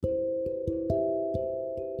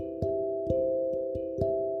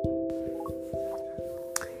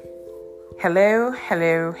Hello,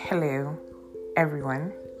 hello, hello,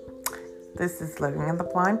 everyone. This is Living in the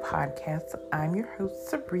Blind podcast. I'm your host,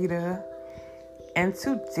 Sabrina. And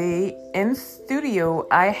today in studio,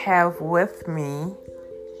 I have with me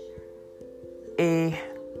a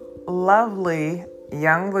lovely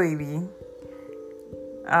young lady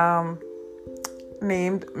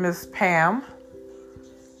named Miss Pam.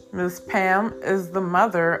 Miss Pam is the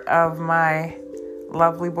mother of my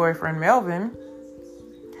lovely boyfriend, Melvin.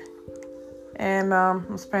 And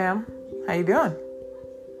Miss Pam, how you doing?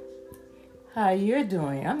 How you're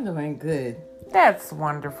doing? I'm doing good. That's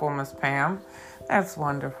wonderful, Miss Pam. That's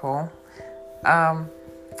wonderful.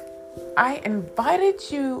 I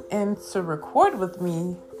invited you in to record with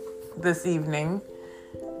me this evening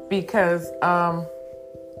because I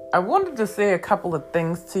wanted to say a couple of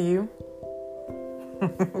things to you.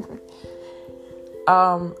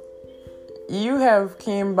 You have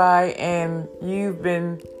came by and you've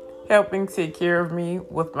been helping take care of me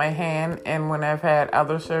with my hand, and when I've had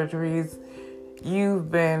other surgeries, you've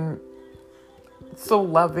been so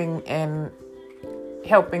loving and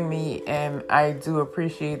helping me, and I do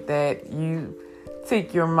appreciate that. You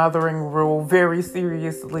take your mothering role very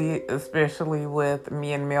seriously, especially with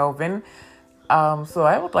me and Melvin. So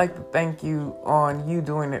I would like to thank you on you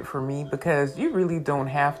doing it for me, because you really don't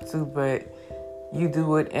have to, but you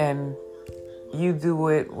do it, and you do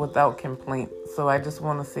it without complaint. So I just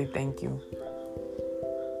want to say thank you.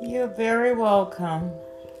 You're very welcome.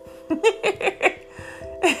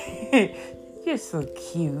 You're so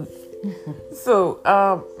cute. So,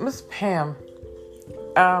 Miss Pam,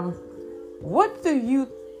 what do you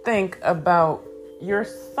think about your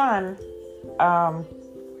son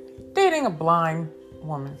dating a blind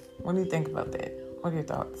woman? What do you think about that? What are your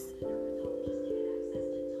thoughts?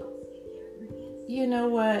 You know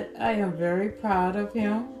what? I am very proud of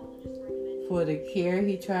him for the care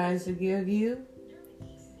he tries to give you.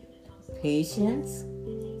 Patience.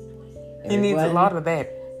 He needs a lot of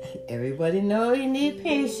that. Everybody know you need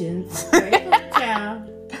patience. Very good child.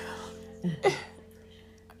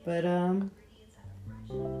 But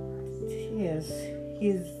yes,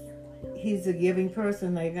 he's a giving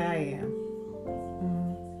person like I am.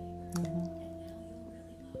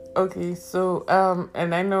 Okay, so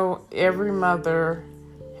and I know every mother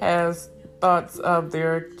has thoughts of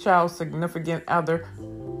their child's significant other.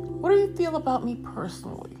 What do you feel about me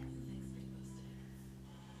personally?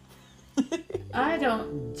 I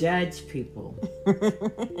don't judge people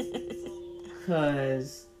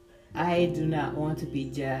because I do not want to be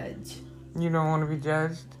judged. You don't want to be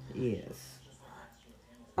judged? Yes.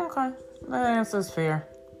 Okay, that answer's fair.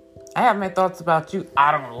 I have my thoughts about you.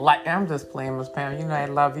 I'm just playing, Miss Pam. You know I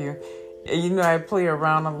love you. You know I play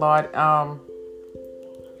around a lot.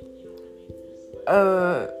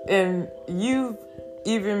 And you've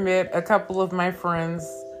even met a couple of my friends,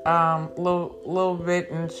 Lil Bit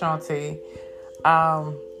and Shantae.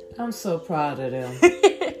 I'm so proud of them.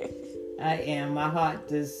 I am. My heart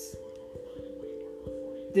they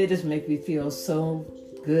just make me feel so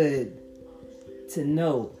good to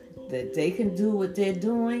know that they can do what they're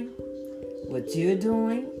doing, what you're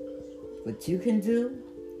doing, what you can do.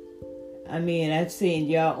 I mean, I've seen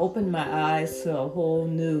y'all open my eyes to a whole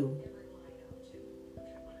new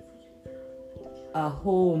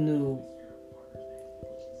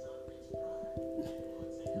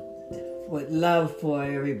with love for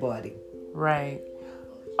everybody. Right.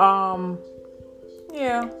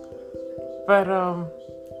 Yeah. But,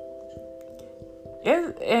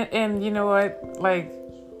 and you know what? Like,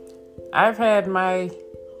 I've had my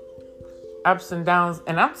ups and downs,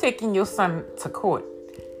 and I'm taking your son to court.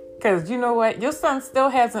 Because you know what? Your son still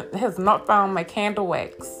has not found my candle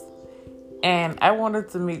wax. And I wanted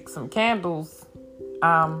to make some candles.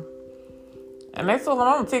 And I told him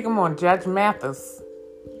I'm going to take him on Judge Mathis.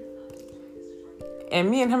 And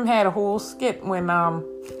me and him had a whole skit when I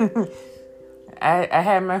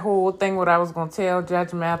had my whole thing what I was going to tell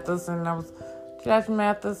Judge Mathis. And Judge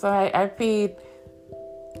Mathis, I paid,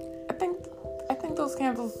 I think those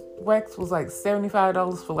candles wax was like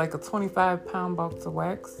 $75 for like a 25-pound box of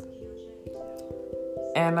wax.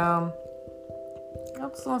 And I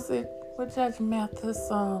was gonna say, well, Judge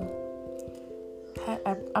Mathis, I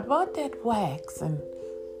bought that wax, and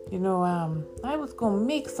you know, I was gonna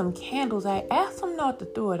make some candles. I asked him not to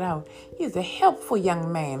throw it out. He's a helpful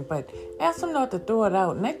young man, but asked him not to throw it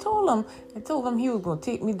out. And I told him he was gonna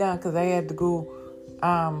take me down because I had to go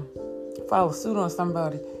file suit on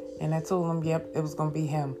somebody. And I told him, yep, it was gonna be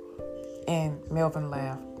him. And Melvin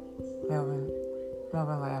laughed. Melvin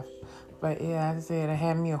laughed. But yeah, I said I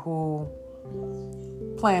had me a whole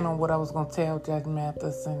plan on what I was going to tell Judge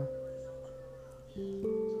Mathis. And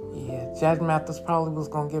yeah, Judge Mathis probably was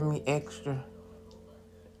going to give me extra.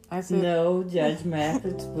 I said, no, Judge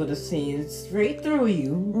Mathis would have seen straight through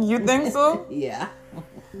you. You think so? Yeah.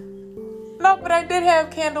 No, but I did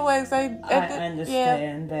have candle wax. I did,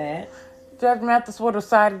 understand that. Judge Mathis would have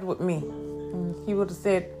sided with me. And he would have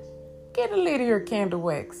said, get a lady her candle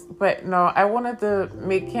wax. But no, I wanted to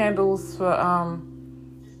make candles for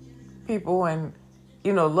people, and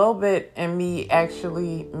Lil Bit and me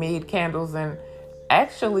actually made candles, and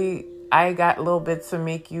actually I got Lil Bit to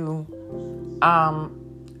make you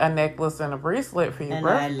a necklace and a bracelet for your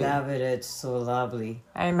birthday. And I love it. It's so lovely.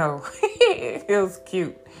 I know. It was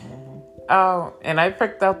cute. And I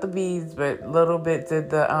picked out the beads, but Little Bit did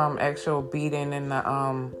the actual beading and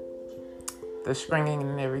the stringing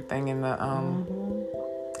and everything, and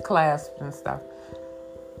the clasp and stuff.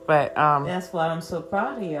 But that's why I'm so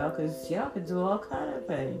proud of y'all, because y'all can do all kind of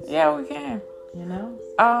things. Yeah, we can.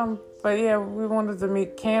 But yeah, we wanted to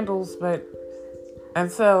make candles, but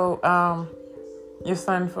until your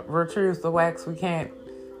son retrieves the wax, we can't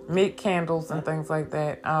make candles and things like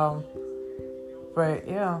that. But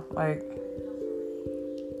yeah, like,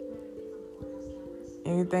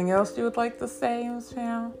 anything else you would like to say, Ms.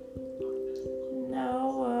 Pam?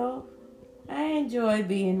 No, well, I enjoy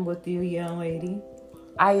being with you, young lady.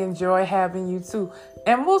 I enjoy having you too.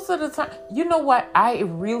 And most of the time, you know what I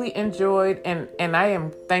really enjoyed, and I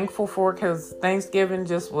am thankful for, because Thanksgiving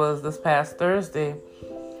just was this past Thursday.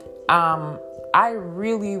 I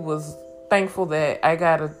really was thankful that I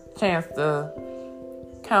got a chance to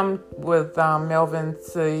come with Melvin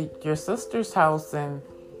to your sister's house, and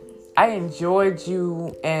I enjoyed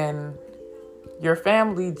you and your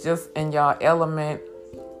family just in y'all element.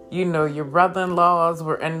 Your brother-in-laws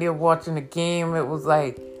were in there watching the game. It was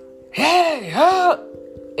like, hey, huh?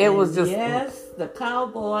 It was just... Yes, the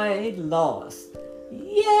Cowboy lost.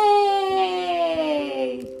 Yay!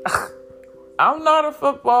 I'm not a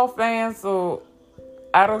football fan, so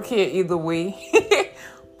I don't care either way.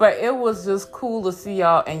 But it was just cool to see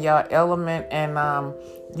y'all in y'all element, and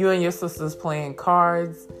you and your sisters playing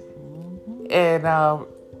cards. And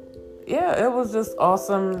yeah, it was just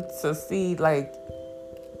awesome to see, like,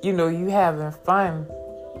 you having fun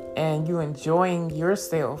and you enjoying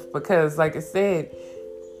yourself, because like I said,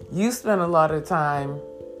 you spend a lot of time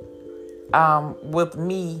with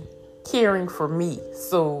me, caring for me.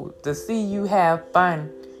 So to see you have fun,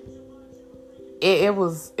 it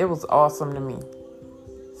was awesome to me.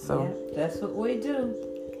 So yeah, that's what we do.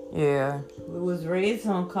 Yeah. We was raised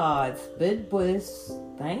on cards.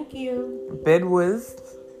 Bidwiz. Thank you. Bidwiz.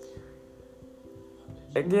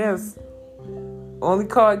 I guess. Only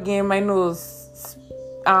card game I know is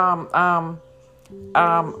that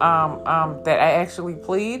I actually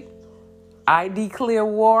played, I Declare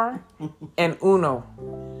War, and Uno.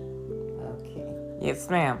 Okay. Yes,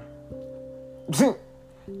 ma'am.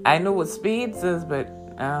 I know what Spades is, but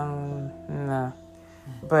no.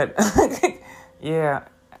 But yeah,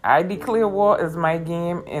 I Declare War is my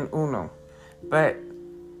game, and Uno. But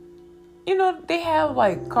they have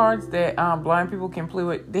like cards that blind people can play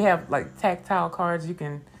with. They have like tactile cards. You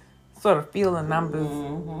can sort of feel the numbers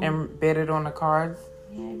embedded on the cards.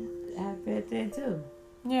 Yeah, I bet they do.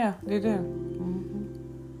 Yeah, they do.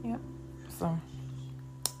 Yep. So,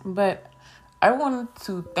 but I wanted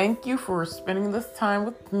to thank you for spending this time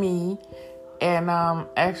with me, and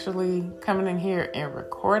actually coming in here and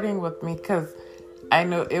recording with me, because I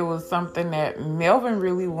know it was something that Melvin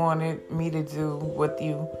really wanted me to do with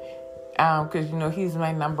you. Because, he's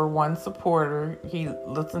my number one supporter. He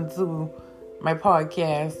listens to my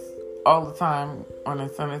podcast all the time when I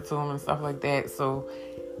send it to him and stuff like that. So,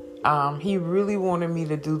 he really wanted me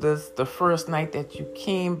to do this the first night that you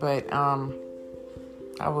came, but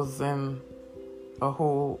I was in a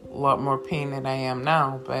whole lot more pain than I am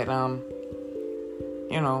now. But,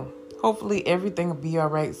 hopefully everything will be all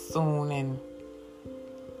right soon, and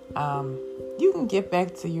you can get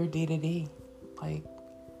back to your day-to-day, like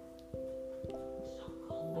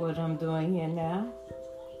what I'm doing here now.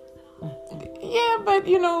 Yeah, but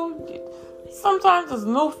sometimes there's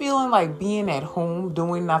no feeling like being at home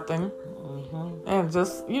doing nothing, and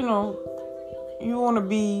just you want to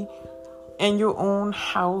be in your own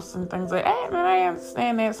house and things like that. And I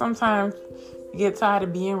understand that sometimes you get tired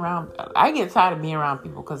of being around. I get tired of being around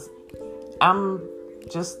people, because I'm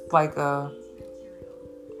just like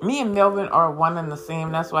me and Melvin are one and the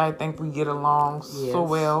same. That's why I think we get along so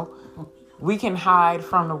well. We can hide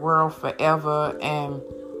from the world forever, and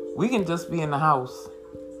we can just be in the house.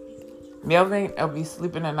 Melvin will be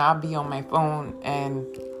sleeping, and I'll be on my phone, and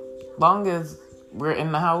Long as we're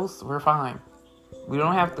in the house, we're fine. We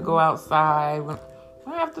don't have to go outside. We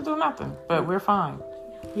don't have to do nothing, but we're fine.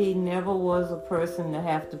 He never was a person to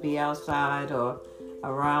have to be outside or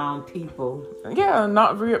around people. Yeah,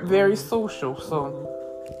 not very social. So,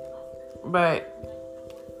 but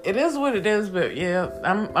it is what it is. But yeah,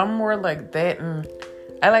 I'm more like that, and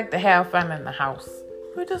I like to have fun in the house.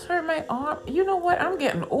 You just hurt my arm. You know what? I'm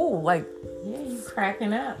getting old. Like, Yeah, you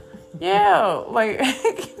cracking up. yeah, like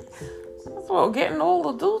that's what getting old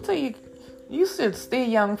will do to you. You should stay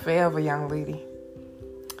young forever, young lady.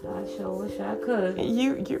 I sure wish I could.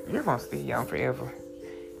 You're gonna stay young forever.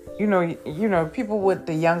 You know, people with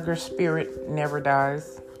the younger spirit never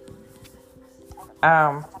dies.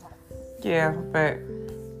 Yeah, but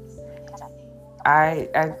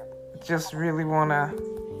I just really wanna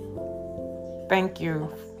thank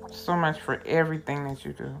you so much for everything that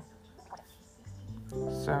you do.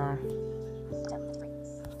 So,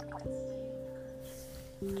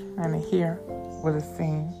 trying to hear what it's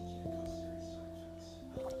saying.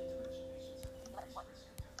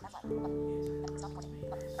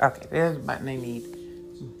 Okay, there's the button I need.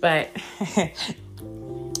 But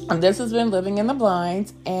this has been Living in the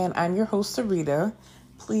Blinds, and I'm your host, Sarita.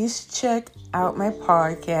 Please check out my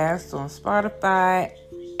podcast on Spotify,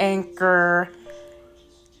 Anchor,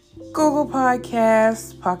 Google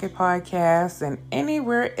Podcasts, Pocket Podcasts, and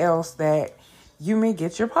anywhere else that you may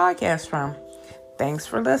get your podcast from. Thanks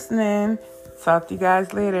for listening. Talk to you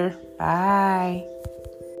guys later. Bye.